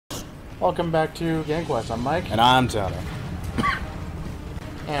Welcome back to GameQuest. I'm Mike. And I'm Tony.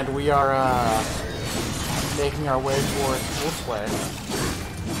 And we are making our way towards Wolfsway.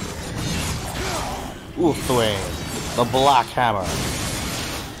 Wolfsway, the Black Hammer.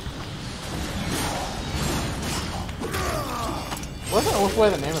 Wasn't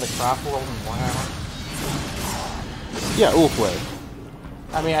Wolfsway the name of the craft world in Warhammer? Yeah, Wolfsway.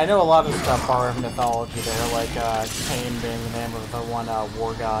 I mean, I know a lot of stuff borrowed from mythology there, like Cain being the name of the one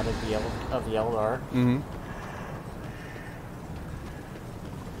war god of the Eldar. Mm-hmm.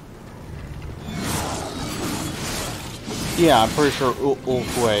 Yeah, I'm pretty sure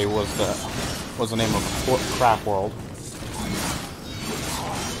Wolfsway was the name of the craft world.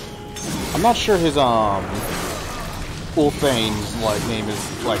 I'm not sure his Ulthane's name is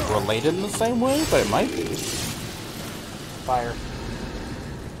related in the same way, but it might be. Fire.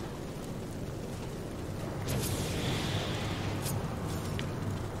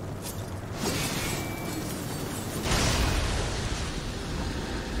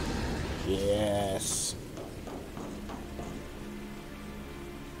 Yes.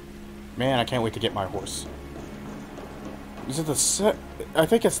 Man, I can't wait to get my horse. Is it the I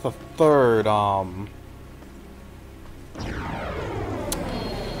think it's the third,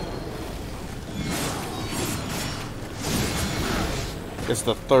 It's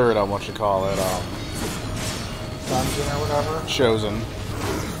the third, what you call it, Dungeon or whatever? Chosen.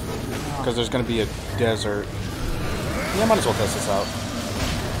 Because there's gonna be a desert. Yeah, I might as well test this out.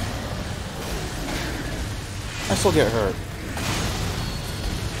 I still get hurt.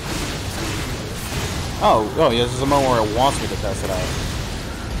 Oh, yeah, this is a moment where it wants me to test it out.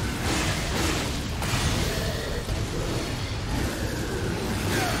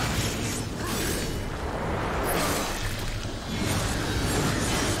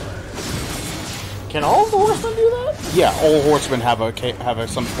 Can all the horsemen do that? Yeah, all horsemen have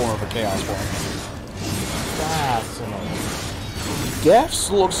some form of a chaos form. Fascinating. Death's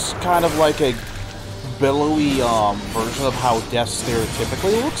looks kind of like a billowy version of how death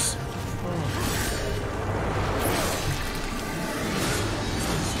stereotypically looks.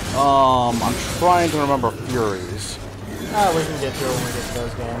 I'm trying to remember Furies. We can get to it when we get to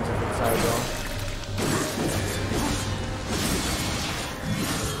those games if it's ideal.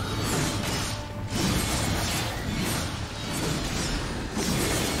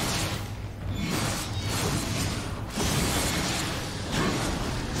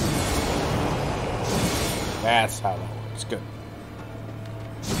 That's how that works. Good.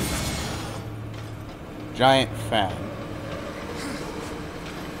 Giant fan.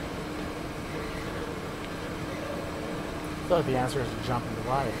 I feel like the answer is to jump into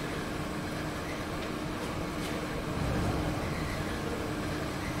life.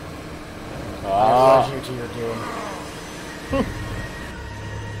 I led you to your doom.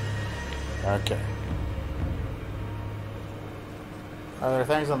 Okay. Are there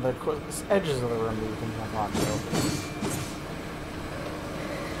things on the edges of the room that you can jump onto?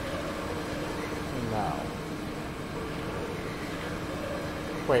 No.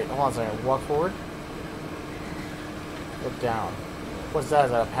 Wait, hold on a second. Walk forward. Look down. What's that?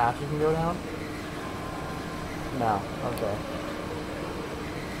 Is that a path you can go down? No. Okay.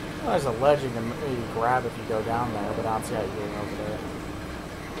 Well, there's a ledge you can maybe grab if you go down there, but I don't see how you're getting over there.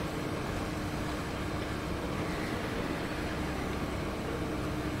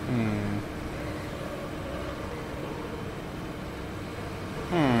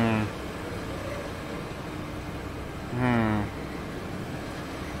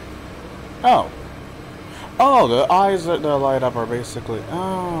 Oh, the eyes that light up are basically...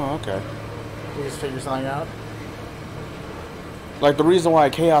 Oh, okay. You just figure something out? Like, the reason why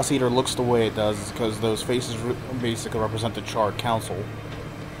Chaos Eater looks the way it does is because those faces basically represent the Charred Council.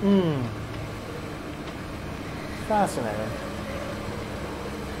 Fascinating.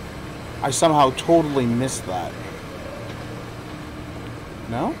 I somehow totally missed that.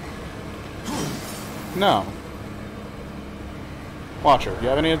 No? No. Watcher, do you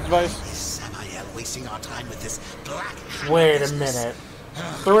have any advice? Wasting our time with this black. Wait a minute.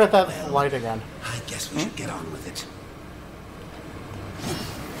 Throw it at that light again. I guess we should get on with it.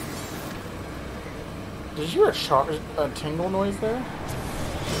 Did you hear a tingle noise there?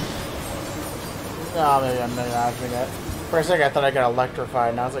 No, maybe I'm imagining it. For a second I thought I got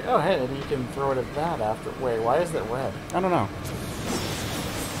electrified, and I was like, oh hey, maybe you can throw it at that after. Wait, why is it red? I don't know.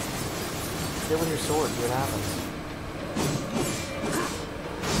 Get with your sword, see what happens.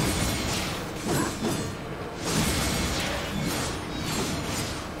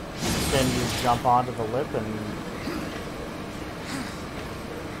 Then you jump onto the lip and...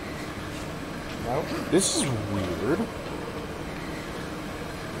 Nope. This is weird.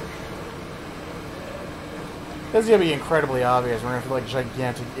 This is gonna be incredibly obvious. We're gonna feel like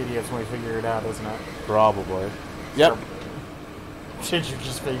gigantic idiots when we figure it out, isn't it? Probably. Yep. Did you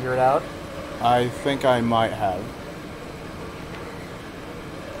just figure it out? I think I might have.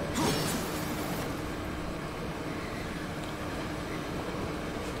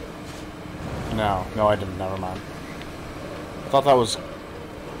 No, I didn't. Never mind. I thought that was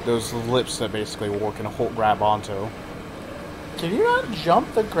those lips that basically were can grab onto. Can you not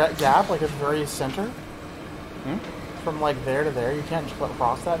jump the gap like at the very center? Hmm? From like there to there, you can't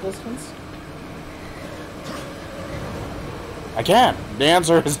cross that distance? I can. The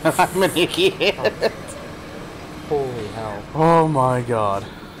answer is I'm an idiot. Holy hell. Oh my god.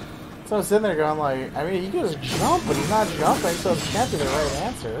 So I'm sitting there going like, I mean, he can just jump, but he's not jumping, so it can't be the right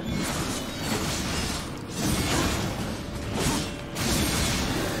answer.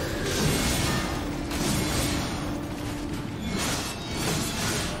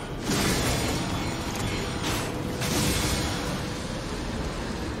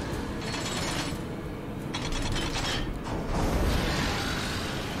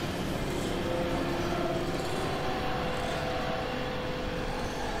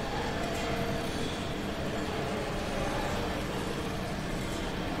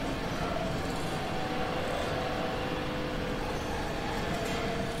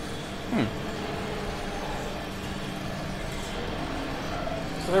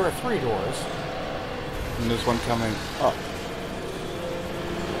 So there were 3 doors. And there's one coming up.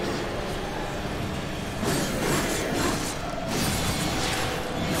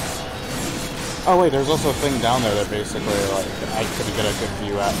 Oh wait, there's also a thing down there that basically, like, I couldn't get a good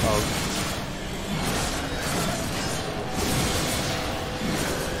view at of.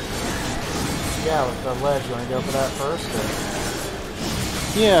 Yeah, with the ledge. You want to go for that first?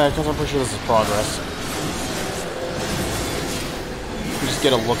 Or? Yeah, because I'm pretty sure this is progress. Just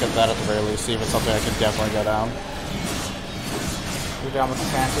get a look at that at the very least, see if it's something I can definitely go down. You're done with the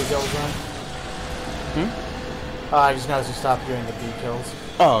fancy kills then? I just noticed you stopped doing the B kills.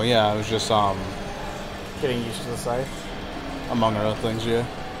 Oh yeah, I was just Getting used to the scythe. among other things, yeah.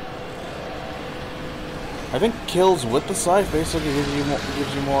 I think kills with the scythe basically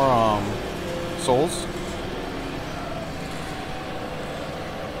gives you more souls.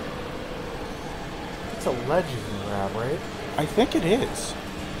 It's a ledge you can grab, right? I think it is.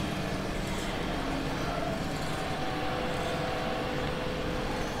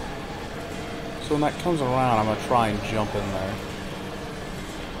 So when that comes around, I'm gonna try and jump in there.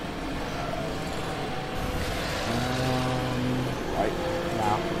 Right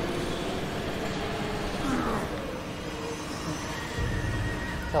now.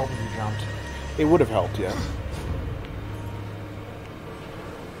 Help if you jumped. It would have helped, yeah.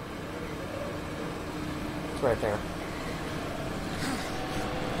 It's right there.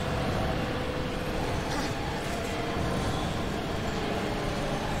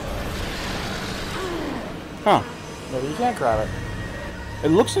 Huh. Maybe you can't grab it. It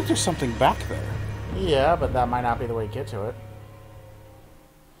looks like there's something back there. Yeah, but that might not be the way to get to it.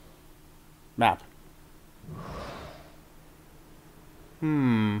 Map.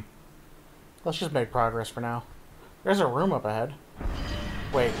 Let's just make progress for now. There's a room up ahead.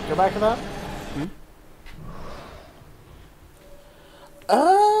 Wait, go back to that?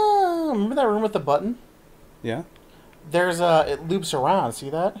 Remember that room with the button? Yeah? There's it loops around, see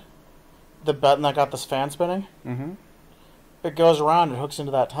that? The button that got this fan spinning? Mm-hmm. It goes around and hooks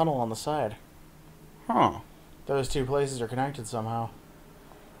into that tunnel on the side. Huh. Those 2 places are connected somehow.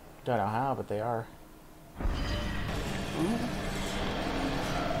 Don't know how, but they are.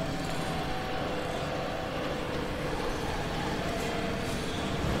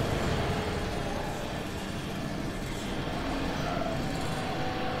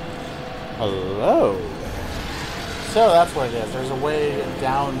 Hello. So that's what it is. There's a way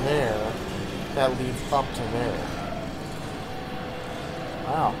down there that leads up to there.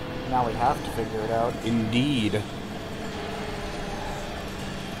 Wow. Now we have to figure it out. Indeed.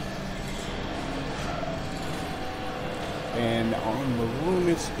 And on the room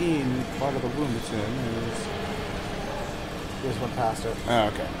it's in, part of the room it's in is... We just went past it. Oh,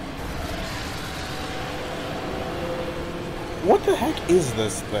 okay. What the heck is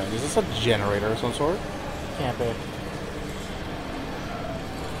this thing? Is this a generator of some sort? Can't be.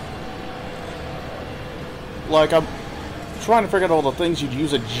 Like, I'm trying to figure out all the things you'd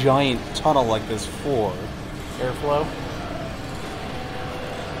use a giant tunnel like this for. Airflow?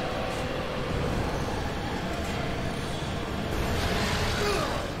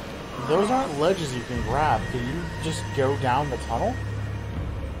 Those aren't ledges you can grab. Can you just go down the tunnel?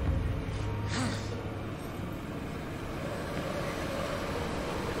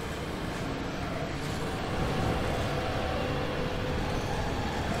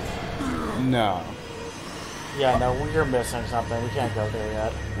 No. Yeah, no, we're missing something. We can't go there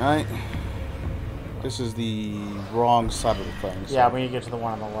yet. Alright. This is the wrong side of the thing. So. Yeah, we need to get to the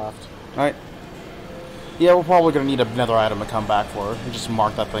one on the left. Alright. Yeah, we're probably going to need another item to come back for. We just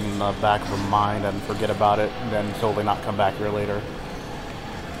mark that thing in the back of our mind and forget about it, and then until they not come back here later.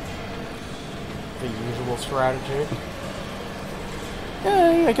 The usual strategy.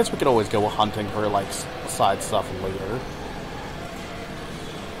 Yeah, I guess we could always go hunting for, like, side stuff later.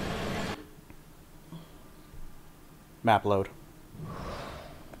 Map load.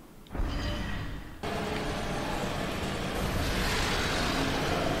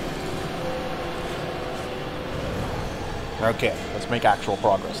 Okay, let's make actual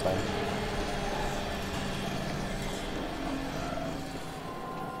progress then.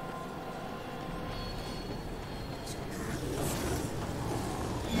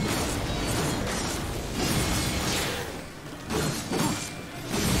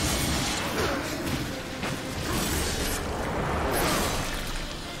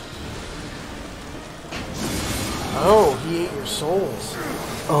 Oh, he ate your souls.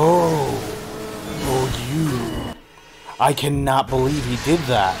 Oh, you. I cannot believe he did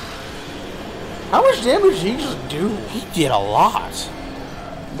that. How much damage did he just do? He did a lot.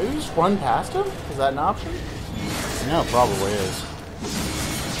 Maybe just run past him? Is that an option? Yeah, it probably is.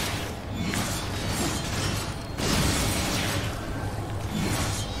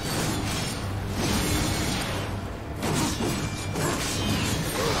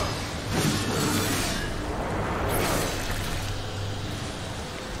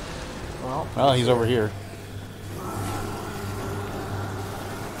 Well, he's over here.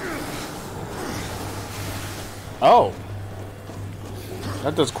 Oh!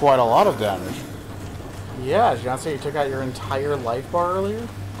 That does quite a lot of damage. Yeah, did you not say you took out your entire life bar earlier?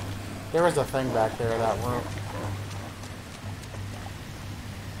 There was a thing back there, that room.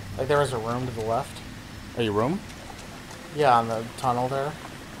 Like there was a room to the left. A room? Yeah, on the tunnel there.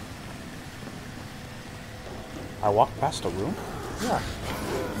 I walked past a room? Yeah.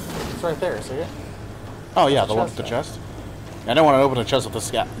 It's right there, see it? Oh yeah, the one chest with the there. chest. I don't want to open a chest with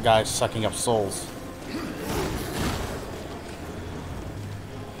this guy sucking up souls.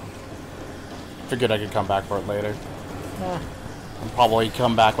 Figured I could come back for it later. Yeah. And probably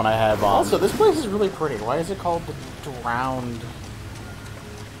come back when I have Also, this place is really pretty. Why is it called the Drowned...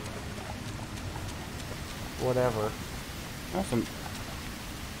 whatever? That's a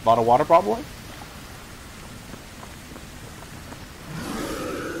lot of water, probably.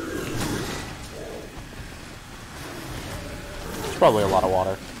 It's probably a lot of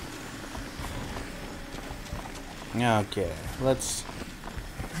water. Okay, let's.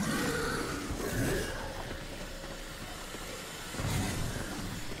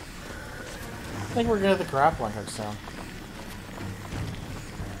 I think we're good at the grappling hook soon.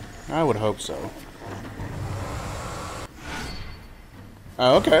 I would hope so.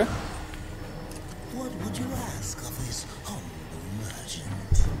 Oh, okay. What would you ask of this humble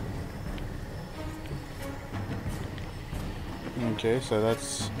merchant? Okay, so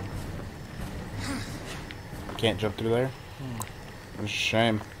that's. Can't jump through there. It's a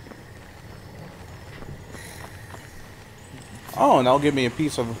shame. Oh, and that'll give me a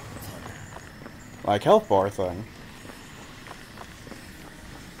piece of, like, health bar thing.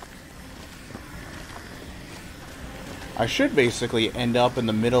 I should basically end up in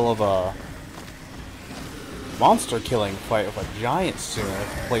the middle of a monster killing fight with a giant soon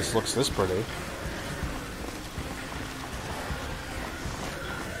if the place looks this pretty.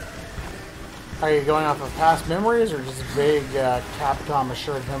 Are you going off of past memories or just vague Capcom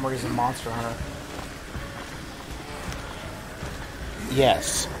assured memories of Monster Hunter?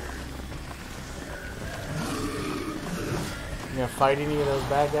 Yes. You gonna fight any of those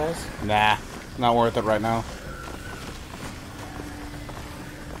bad guys? Nah, not worth it right now.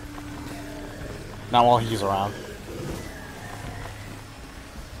 Not while he's around.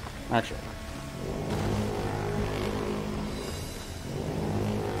 Actually.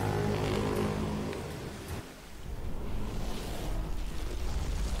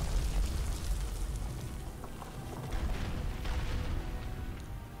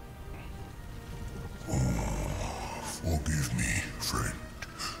 Forgive me, friend.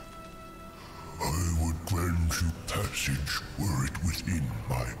 I would grant you passage were it within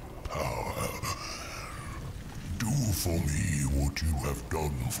my power. Do for me what you have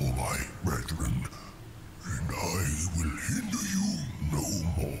done for my brethren, and I will hinder you no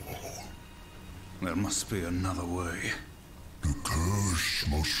more. There must be another way. The curse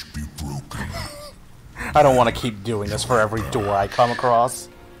must be broken. I don't want to keep doing this for every door I come across.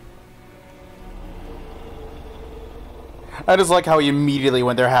 I just like how he immediately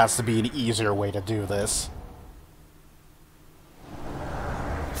went, there has to be an easier way to do this.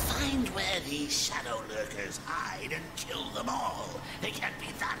 Find where these shadow lurkers hide and kill them all. They can't be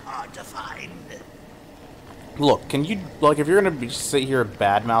that hard to find. Look, can you, like, if you're gonna sit here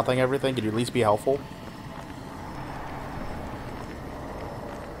bad-mouthing everything, can you at least be helpful?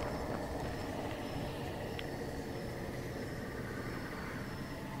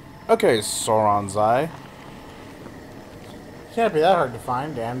 Okay, Sauron's Eye. Can't be that hard to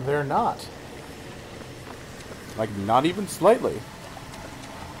find, and they're not. Like, not even slightly.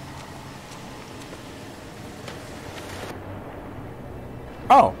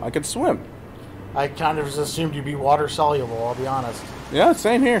 Oh, I can swim. I kind of just assumed you'd be water soluble, I'll be honest. Yeah,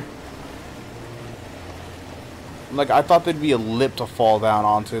 same here. Like, I thought there'd be a lip to fall down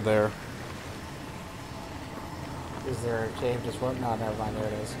onto there. Is there a cave to swim? No, never mind, there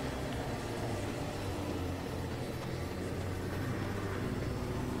it is.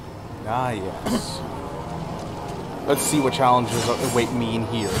 Ah, yes. Let's see what challenges await me in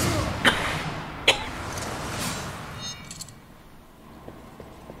here.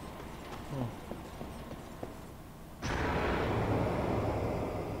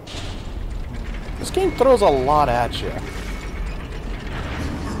 This game throws a lot at you.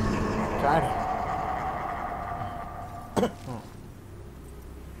 Kind of.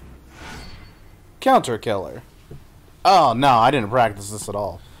 Counter killer. Oh, no, I didn't practice this at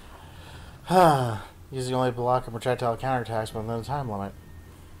all. Use the only block of projectile counterattacks within the time limit.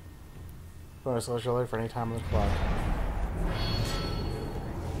 Bonus social alert for any time on the clock.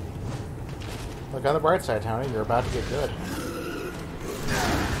 Look on the bright side, Tony. You're about to get good.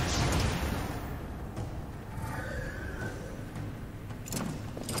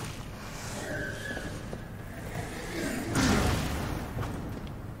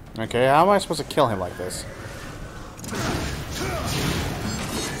 Okay, how am I supposed to kill him like this?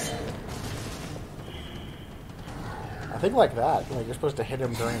 I think like that. Like you're supposed to hit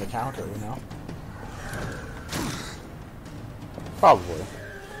him during the counter, you know? Probably.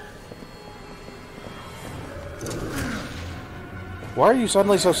 Why are you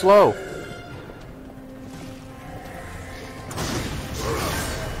suddenly so slow?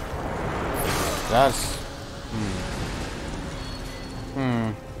 That's...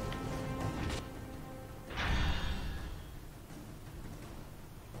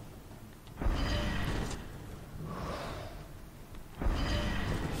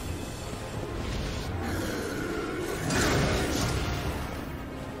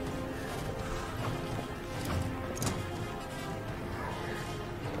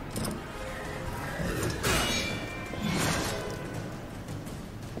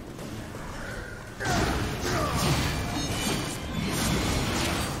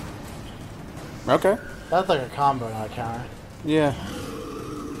 Okay. That's like a combo, not a counter. Yeah.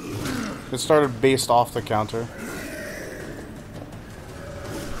 It started based off the counter.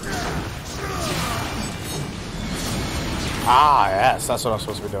 Ah, yes, that's what I'm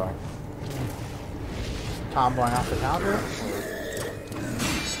supposed to be doing. Comboing off the counter?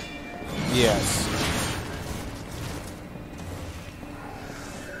 Yes.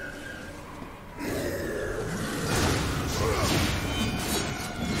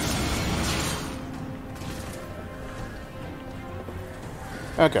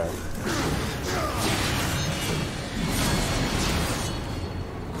 Okay.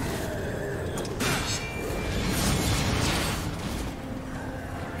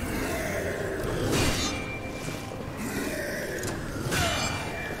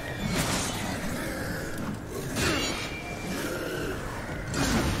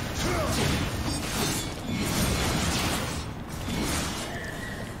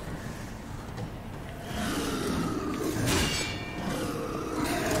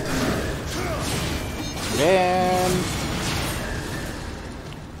 And...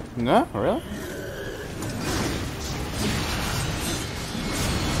 No, really?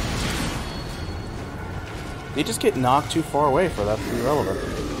 They just get knocked too far away for that to be relevant.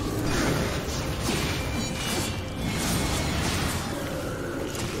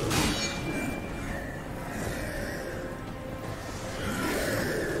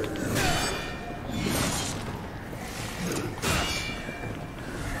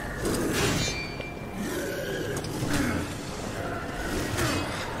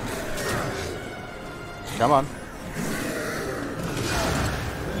 Come on.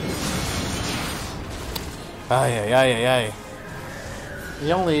 Ay, ay, ay, ay, ay.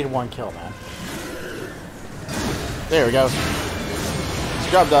 You only need one kill, man. There we go.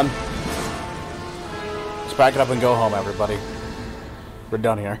 Job done. Let's pack it up and go home, everybody. We're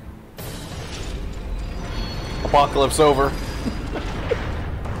done here. Apocalypse over.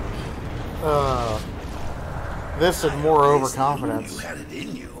 This and more You overconfidence had it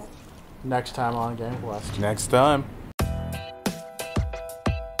in you. next time on Game Quest. Next time.